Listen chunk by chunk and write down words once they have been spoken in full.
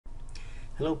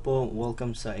Hello po,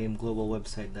 welcome sa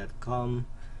aimglobalwebsite.com.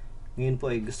 Ngayon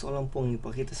po ay gusto ko lang pong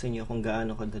ipakita sa inyo kung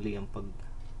gaano kadali ang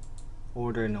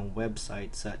pag-order ng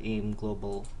website sa AIM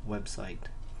Global website.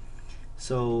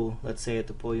 So, let's say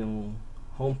ito po yung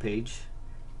homepage.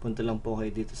 Punta lang po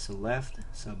kayo dito sa left,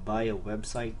 sa bio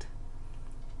website.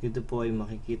 Dito po ay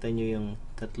makikita nyo yung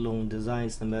tatlong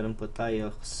designs na meron po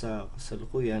tayo sa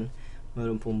kasalukuyan.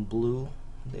 Meron pong blue,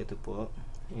 dito po,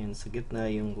 and sa gitna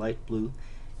yung light blue.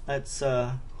 At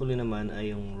sa huli naman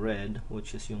ay yung red,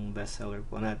 which is yung bestseller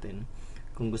po natin.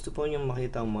 Kung gusto po nyo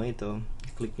makita ang mga ito,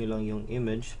 click nyo lang yung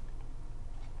image.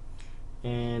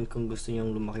 And kung gusto nyo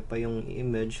lumaki pa yung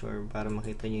image or para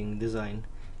makita nyo yung design,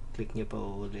 click nyo pa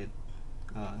ulit.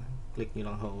 Click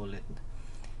nyo lang ulit.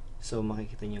 So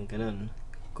makikita nyo yung ganun.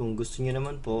 Kung gusto nyo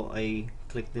naman po ay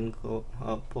click din po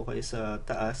kayo sa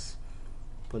taas.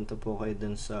 Punta po kayo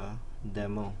dun sa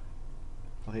demo.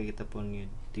 Makikita po nyo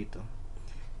dito.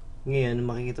 Ngayon,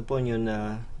 makikita po nyo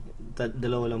na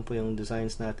dalawa lang po yung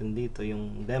designs natin dito,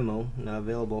 yung demo na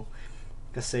available.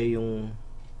 Kasi yung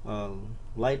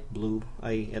light blue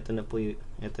ay ito na po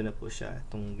siya,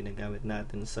 itong ginagamit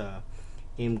natin sa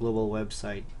AIM Global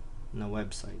website na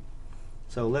website.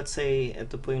 So, let's say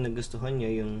ito po yung nagustuhan nyo,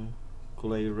 yung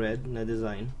kulay red na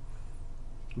design.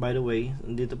 By the way,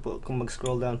 dito po, kung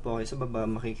mag-scroll down po kayo sa baba,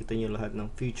 makikita nyo lahat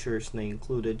ng features na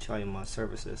included tsaka yung mga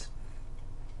services.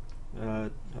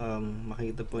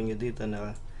 Makikita po nyo dito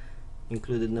na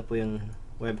included na po yung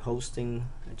web hosting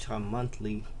at saka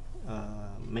monthly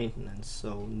maintenance.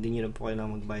 So, hindi nyo na po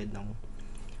kailangan magbayad ng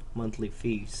monthly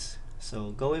fees.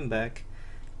 So, going back,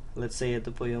 let's say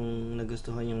ito po yung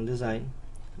nagustuhan yung design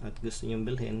at gusto nyo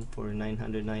bilhin for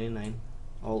 $999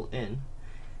 all in.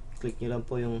 Click nyo lang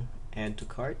po yung add to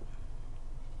cart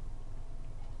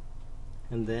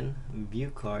and then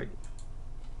view cart.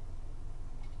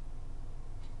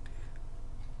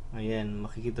 Ayan,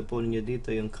 makikita po ninyo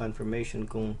dito yung confirmation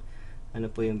kung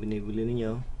ano po yung binibili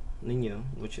ninyo,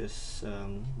 which is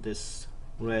this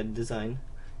red design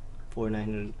for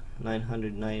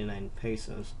 999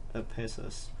 pesos.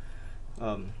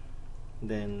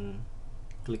 Then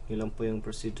click nyo lang po yung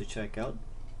proceed to checkout.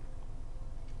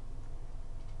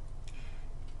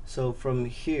 So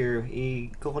from here,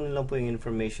 kukunin lang po yung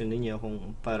information ninyo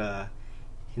kung para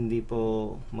hindi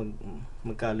po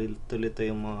magkalito-lito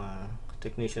yung mga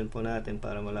technician po natin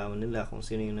para malaman nila kung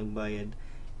sino yung nagbayad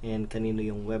and kanino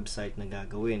yung website na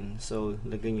gagawin. So,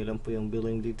 lagay nyo lang po yung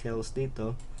billing details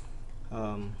dito.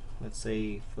 Let's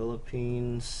say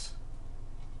Philippines.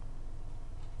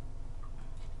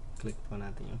 Click po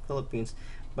natin yung Philippines.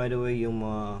 By the way, yung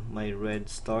may red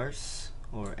stars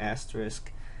or asterisk,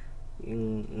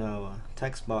 yung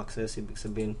text boxes, ibig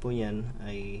sabihin po yan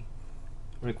ay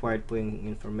required po yung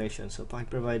information. So,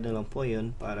 paki-provide na lang po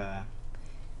yun para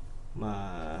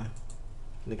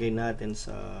lagay natin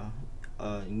sa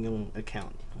inyong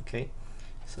account. Okay,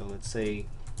 so let's say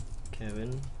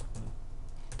Kevin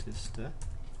Bautista,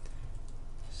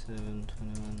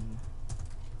 721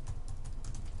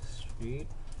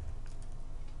 Street.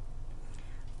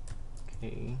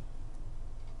 Okay,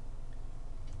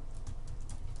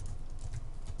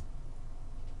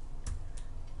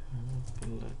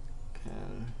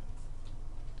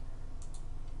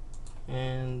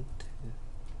 and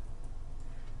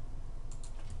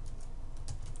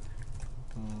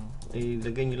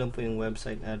ilagay nyo lang po yung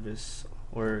website address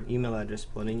or email address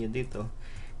po ninyo dito.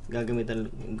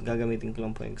 Gagamitin ko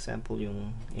lang po yung example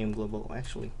yung AIM Global.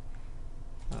 Actually,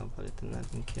 palitan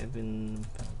natin Kevin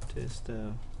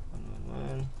Bautista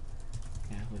 111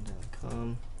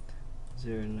 yahoo.com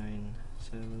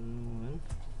 0971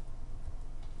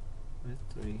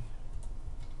 3.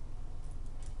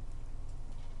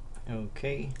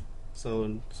 Okay, so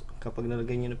kapag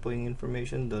nalagay nyo na po yung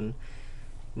information doon,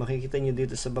 makikita nyo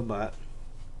dito sa baba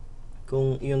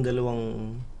kung yung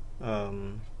dalawang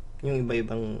yung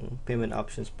iba-ibang payment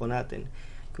options po natin.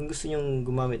 Kung gusto nyo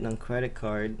gumamit ng credit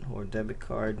card or debit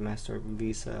card, Master,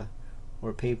 Visa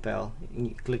or PayPal,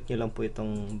 click nyo lang po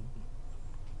itong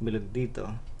bilog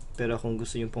dito. Pero kung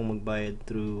gusto nyo pong magbayad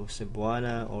through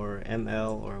Cebuana or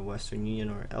ML or Western Union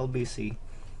or LBC,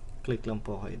 click lang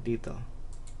po kayo dito.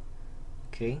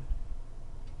 Okay,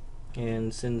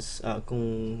 and since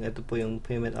kung ito po yung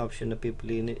payment option na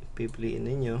pipiliin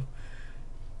ninyo,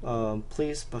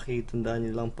 please pakitandaan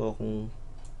nyo lang po kung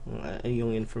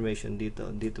yung information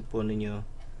dito po ninyo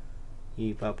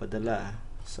ipapadala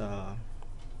sa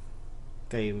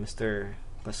kay Mr.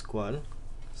 Pascual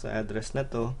sa address na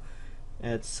to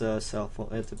at sa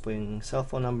cellphone. Ito po yung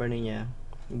cellphone number niya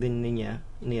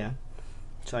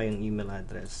tsaka yung email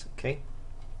address. Okay,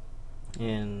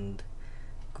 and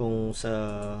Kung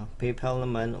sa PayPal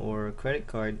naman or credit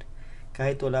card,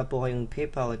 kahit wala po kayong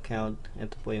PayPal account,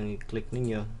 ito po yung i-click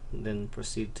ninyo, then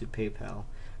proceed to PayPal.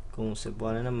 Kung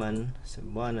Cebuana naman,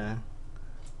 Cebuana,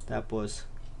 tapos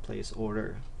place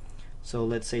order. So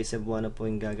let's say Cebuana po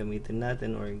yung gagamitin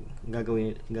natin or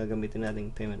gagamitin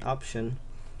natin payment option.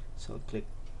 So click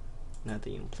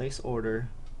natin yung place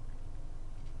order.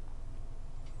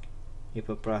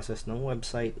 Ipaprocess ng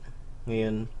website.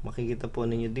 Ngayon, makikita po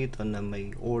ninyo dito na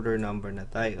may order number na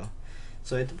tayo.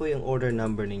 So ito po yung order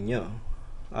number ninyo.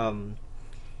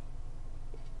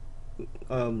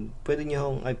 Pwede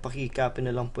nyo ay pakicopy na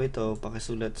lang po ito,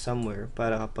 pakisulat somewhere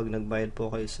para kapag nagbayad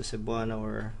po kayo sa Cebuana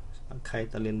or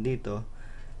kahit alin dito,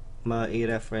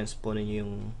 ma-reference po ninyo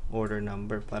yung order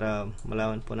number para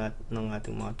malaman po ng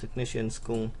ating mga technicians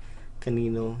kung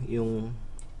kanino yung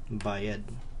bayad,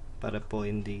 para po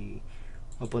hindi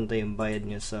mapunta yung bayad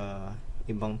nyo sa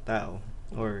ibang tao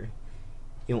or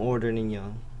yung order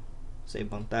ninyo sa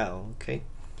ibang tao. Okay,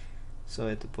 so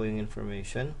ito po yung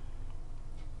information.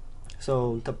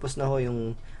 So tapos na ho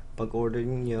yung pag-order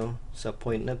niyo sa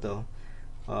point na to.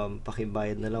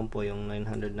 Pakibayad na lang po yung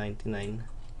 999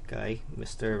 kay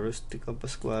Mr. Rustico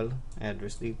Pascual.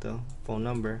 Address dito, phone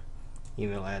number,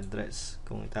 email address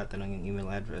kung itatanong yung email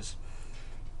address.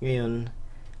 Ngayon,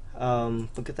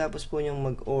 pagkatapos po niyong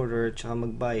mag-order tsaka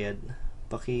magbayad,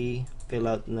 paki-fill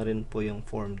out na rin po yung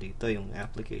form dito, yung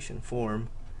application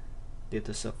form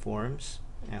dito sa forms,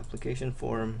 application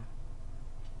form,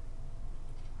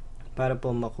 para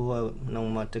po makuha ng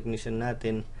mga technician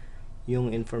natin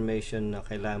yung information na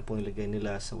kailangan pong ilagay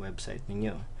nila sa website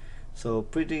ninyo. So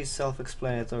pretty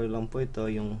self-explanatory lang po ito,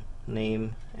 yung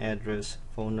name, address,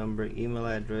 phone number, email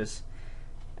address.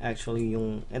 Actually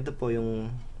yung ito po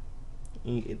yung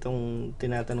itong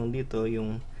tinatanong dito,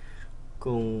 yung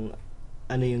kung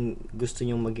ano yung gusto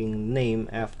nyong maging name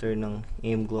after ng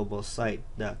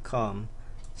aimglobalsite.com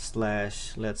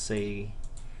 / let's say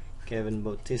Kevin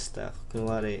Bautista.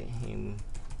 Kunwari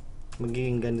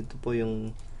magiging ganito po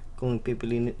yung, kung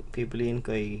pipiliin ko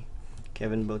ay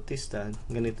Kevin Bautista,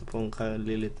 ganito pong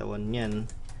kalilitawan niyan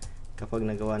kapag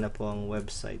nagawa na po ang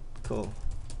website ko.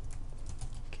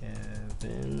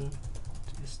 Kevin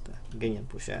Bautista, ganyan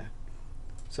po siya.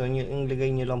 So yung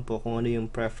lagay nyo lang po kung ano yung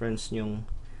preference nyong,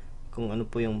 kung ano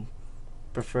po yung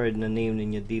preferred na name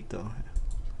ninyo dito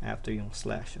after yung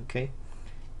 /. Okay,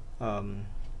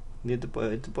 dito po,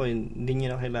 ito po, hindi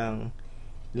nyo na kailangang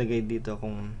ilagay dito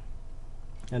kung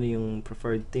ano yung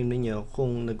preferred theme niyo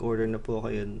kung nag-order na po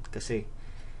kayo, kasi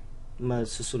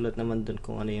masusulat naman dun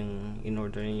kung ano yung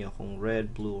in-order niyo, kung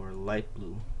red, blue, or light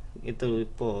blue. Ito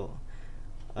po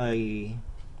ay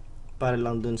para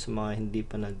lang dun sa mga hindi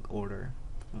pa nag-order.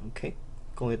 Okay,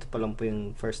 kung ito pa lang po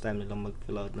yung first time nilang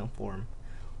mag-fill out ng form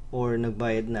or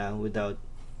nagbayad na without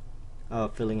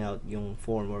filling out yung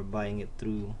form or buying it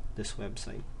through this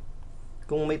website.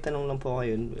 Kung may tanong lang po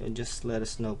kayo, just let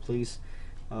us know please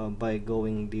by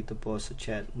going dito po sa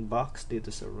chat box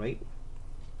dito sa right,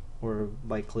 or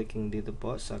by clicking dito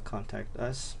po sa contact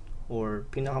us, or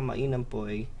pinakamainam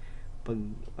po ay pag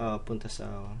punta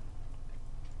sa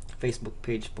Facebook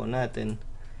page po natin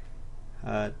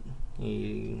at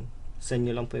i-send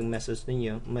nyo lang po yung message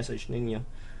ninyo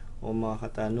o mga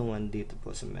katanungan dito po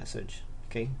sa message.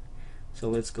 Okay, so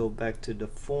let's go back to the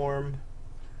form.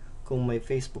 Kung may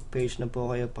Facebook page na po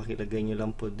kayo, pakilagay nyo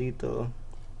lang po dito.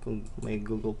 Kung may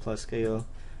Google Plus kayo,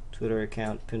 Twitter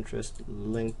account, Pinterest,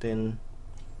 LinkedIn,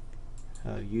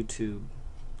 YouTube,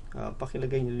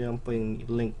 pakilagay nyo lang po yung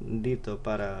link dito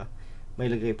para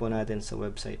mailagay po natin sa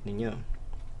website ninyo.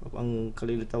 Ang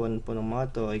kalilitawan po ng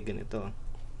mga to ay ganito.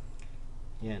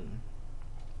 Yan,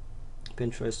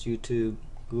 Pinterest, YouTube,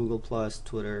 Google Plus,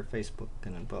 Twitter, Facebook,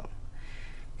 ganun po.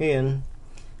 Ngayon,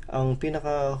 ang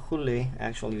pinakahuli,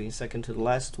 actually second to the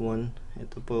last one,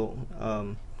 ito po,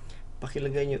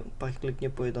 pakiclick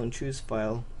nyo po itong choose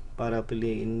file para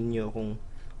piliin niyo kung,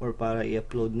 or para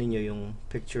i-upload niyo yung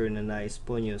picture na nais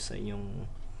po nyo sa inyong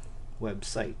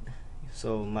website.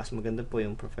 So mas maganda po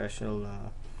yung professional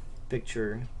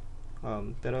picture,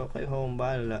 pero kayo ho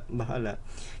bahala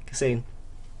kasi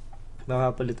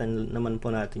makapalitan naman po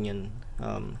natin yan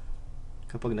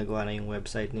kapag nagawa na yung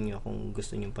website ninyo kung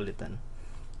gusto niyo palitan.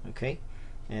 Okay,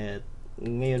 at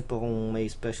ngayon po kung may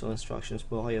special instructions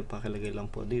po kayo, pakilagay lang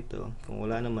po dito. Kung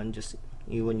wala naman, just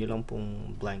iwan nyo lang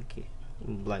pong blank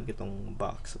itong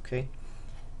box. Okay,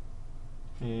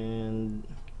 and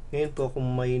ngayon po kung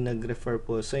may nag-refer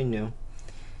po sa inyo,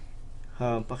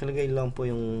 pakilagay lang po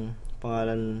yung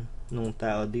pangalan ng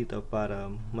tao dito para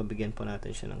mabigyan po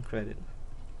natin siya ng credit.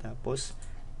 Tapos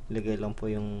ilagay lang po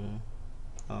yung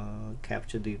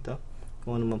captcha dito,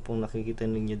 Kung ano man pong nakikita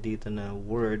ninyo dito na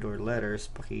word or letters,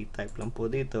 paki-type lang po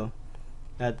dito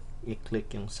at i-click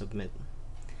yung submit.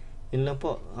 Yun lang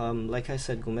po. Like I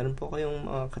said, kung meron po kayong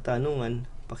mga katanungan,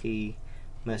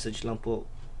 paki-message lang po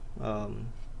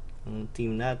ang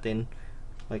team natin.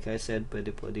 Like I said,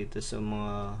 pwede po dito sa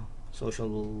mga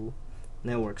social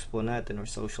networks po natin or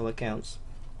social accounts,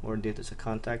 or dito sa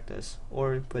contact us,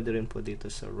 or pwede rin po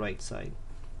dito sa right side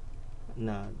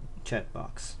na chat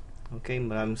box. Okay,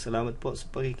 maraming salamat po sa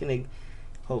pakikinig.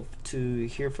 Hope to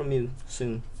hear from you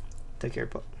soon. Take care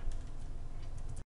po.